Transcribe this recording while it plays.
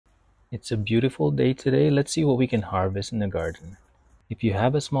It's a beautiful day today. Let's see what we can harvest in the garden. If you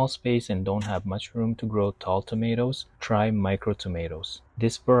have a small space and don't have much room to grow tall tomatoes, try micro tomatoes.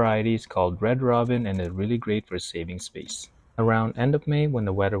 This variety is called Red Robin and is really great for saving space. Around end of May, when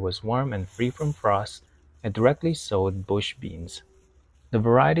the weather was warm and free from frost, I directly sowed bush beans. The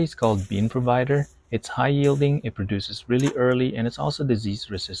variety is called Bean Provider. It's high yielding, it produces really early, and it's also disease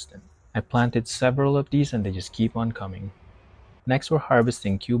resistant. I planted several of these and they just keep on coming. Next, we're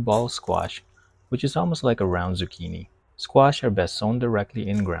harvesting cue ball squash, which is almost like a round zucchini. Squash are best sown directly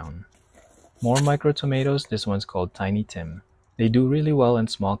in ground. More micro tomatoes, this one's called Tiny Tim. They do really well in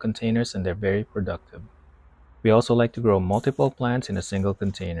small containers and they're very productive. We also like to grow multiple plants in a single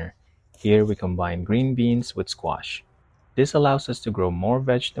container. Here we combine green beans with squash. This allows us to grow more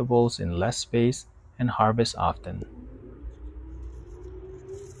vegetables in less space and harvest often.